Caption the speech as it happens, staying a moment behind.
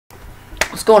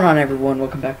What's going on, everyone?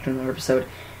 Welcome back to another episode.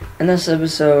 In this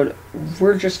episode,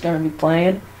 we're just going to be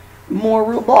playing more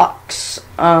Roblox.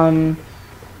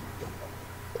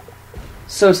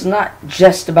 So it's not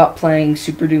just about playing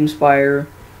Super Doomspire.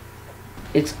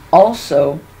 It's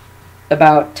also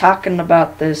about talking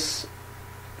about this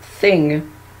thing.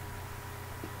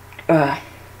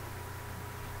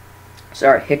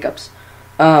 Sorry, hiccups.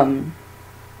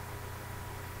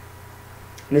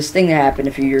 This thing that happened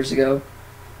a few years ago.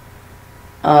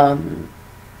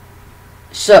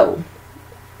 So,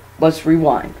 let's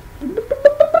rewind.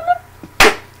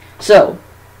 So,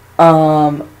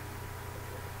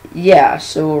 yeah,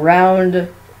 so around,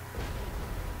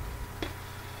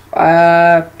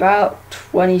 about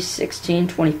 2016,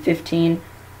 2015,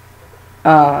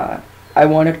 I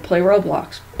wanted to play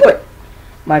Roblox, but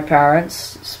my parents,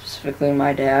 specifically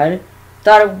my dad,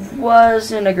 thought it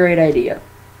wasn't a great idea,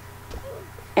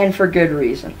 and for good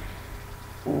reason.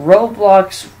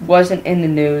 Roblox wasn't in the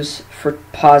news for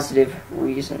positive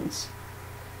reasons.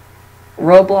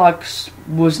 Roblox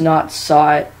was not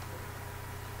sought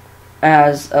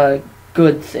as a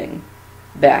good thing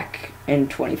back in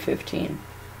 2015.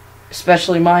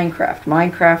 Especially Minecraft.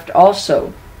 Minecraft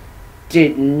also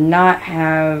did not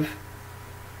have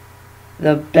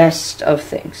the best of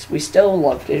things. We still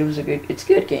loved it. It's a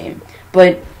good game.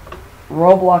 But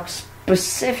Roblox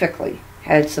specifically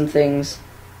had some things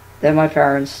that my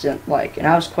parents didn't like. And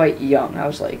I was quite young. I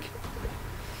was like,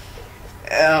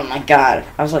 oh my god.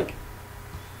 I was like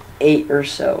 8 or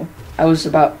so. I was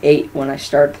about 8 when I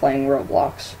started playing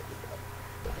Roblox.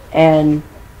 And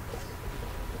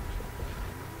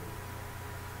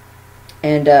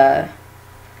it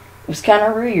was kind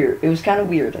of weird. It was kind of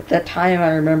weird. At that time, I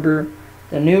remember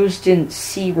the news didn't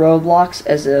see Roblox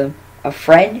as a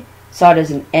friend, saw it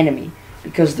as an enemy.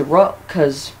 Because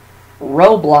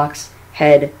Roblox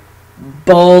had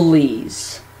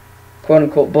bullies, quote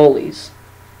unquote bullies.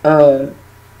 So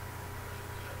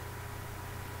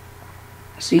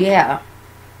yeah,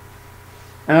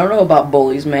 I don't know about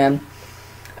bullies, man.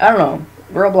 I don't know.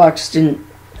 Roblox didn't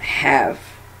have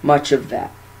much of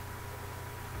that.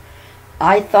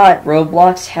 I thought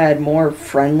Roblox had more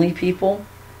friendly people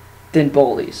than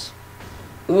bullies.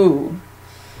 Ooh,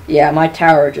 yeah, my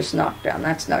tower just knocked down.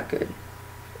 That's not good.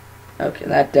 Okay,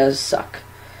 that does suck.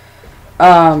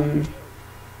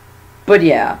 But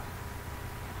yeah.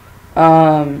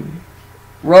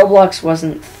 Roblox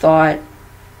wasn't thought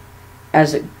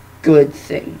as a good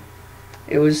thing.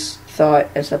 It was thought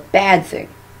as a bad thing.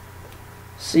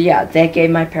 So yeah, that gave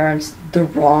my parents the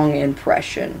wrong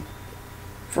impression.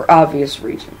 For obvious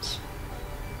reasons.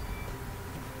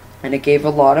 And it gave a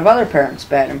lot of other parents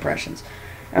bad impressions.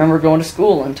 I remember going to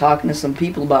school and talking to some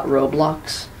people about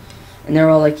Roblox. And they were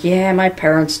all like, yeah, my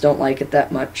parents don't like it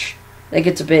that much. I think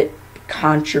it's a bit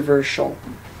controversial.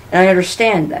 And I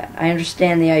understand that. I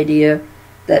understand the idea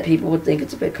that people would think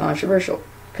it's a bit controversial.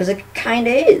 Because it kind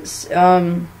of is.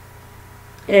 And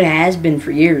it has been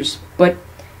for years. But,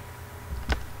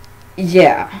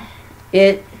 yeah.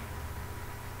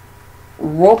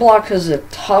 Roblox is a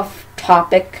tough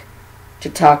topic to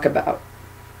talk about.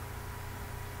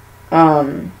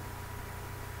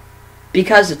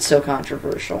 Because it's so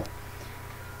controversial.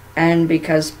 And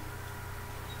because...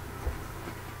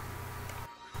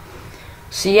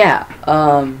 So yeah,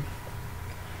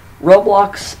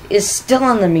 Roblox is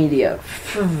still in the media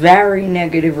for very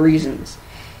negative reasons.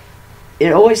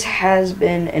 It always has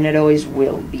been, and it always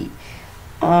will be.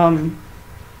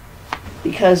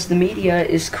 Because the media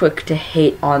is quick to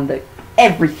hate on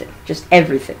everything, just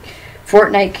everything.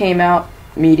 Fortnite came out,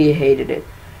 media hated it.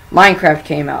 Minecraft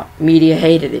came out, media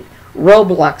hated it.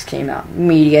 Roblox came out,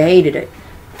 media hated it.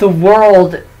 The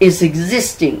world is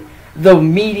existing, though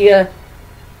media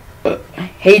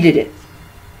hated it.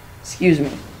 Excuse me.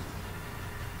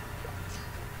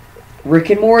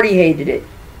 Rick and Morty hated it.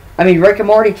 Rick and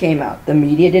Morty came out. The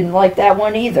media didn't like that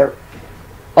one either.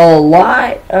 A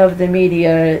lot of the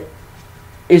media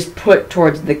is put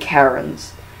towards the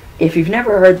Karens. If you've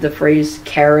never heard the phrase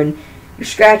Karen, you're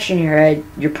scratching your head.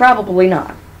 You're probably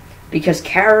not. Because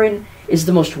Karen is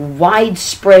the most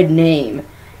widespread name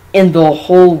in the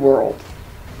whole world.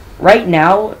 Right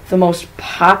now, the most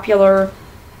popular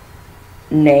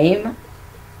name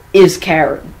is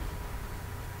Karen.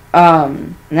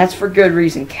 And that's for good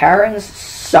reason. Karens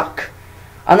suck.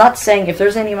 I'm not saying, if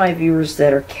there's any of my viewers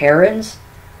that are Karens,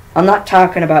 I'm not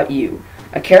talking about you.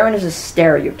 A Karen is a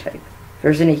stereotype. If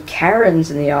there's any Karens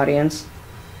in the audience,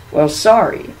 well,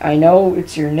 sorry. I know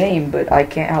it's your name, but I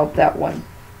can't help that one.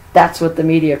 That's what the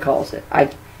media calls it.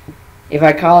 If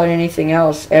I call it anything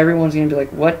else, everyone's going to be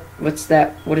like, what's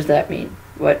that? What does that mean?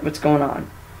 What's going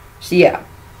on? So, yeah.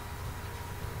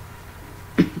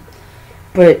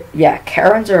 But yeah,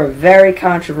 Karens are a very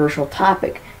controversial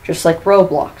topic, just like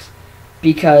Roblox,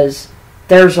 because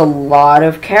there's a lot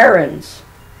of Karens.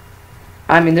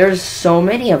 I mean, there's so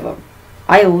many of them.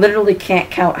 I literally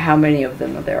can't count how many of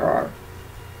them there are.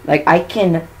 Like, I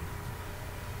don't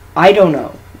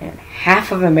know, man.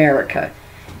 Half of America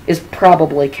is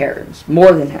probably Karens.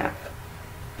 More than half.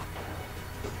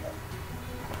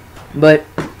 But,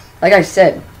 like I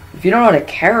said, if you don't know what a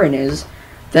Karen is,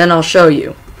 then I'll show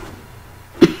you.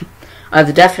 I have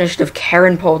the definition of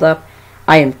Karen pulled up.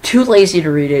 I am too lazy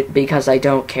to read it because I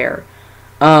don't care.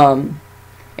 And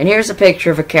here's a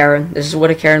picture of a Karen. This is what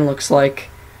a Karen looks like.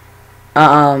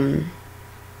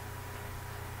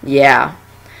 Yeah.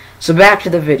 So back to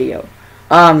the video.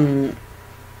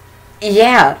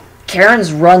 Yeah,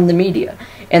 Karens run the media,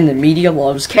 and the media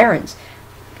loves Karens.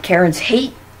 Karens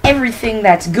hate everything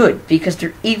that's good because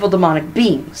they're evil demonic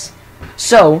beings.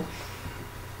 So,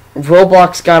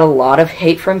 Roblox got a lot of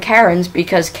hate from Karens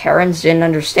because Karens didn't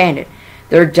understand it.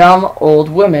 They're dumb old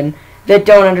women that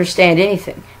don't understand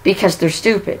anything because they're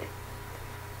stupid.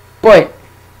 But,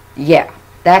 yeah,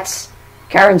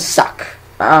 Karens suck.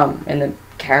 And the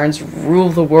Karens rule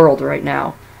the world right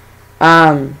now.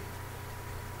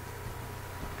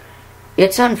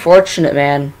 It's unfortunate,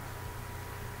 man.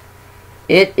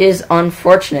 It is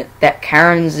unfortunate that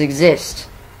Karens exist.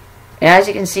 And as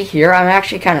you can see here, I'm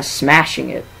actually kind of smashing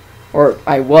it. Or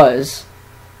I was.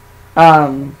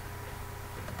 But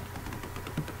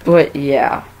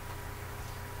yeah.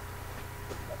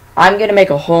 I'm going to make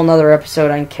a whole nother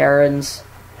episode on Karens.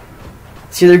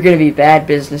 It's either going to be Bad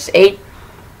Business 8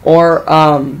 or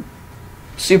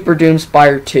Super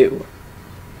Doomspire 2.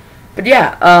 But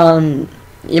yeah,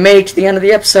 you made it to the end of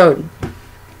the episode.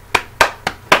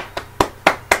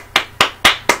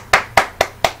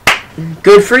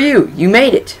 Good for you. You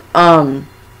made it.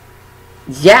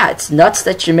 Yeah, it's nuts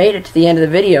that you made it to the end of the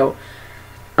video.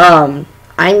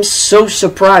 I'm so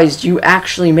surprised you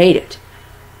actually made it.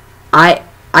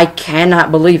 I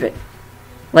cannot believe it.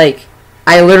 Like,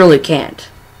 I literally can't.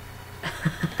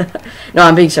 No,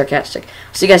 I'm being sarcastic.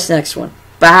 See you guys next one.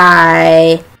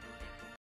 Bye.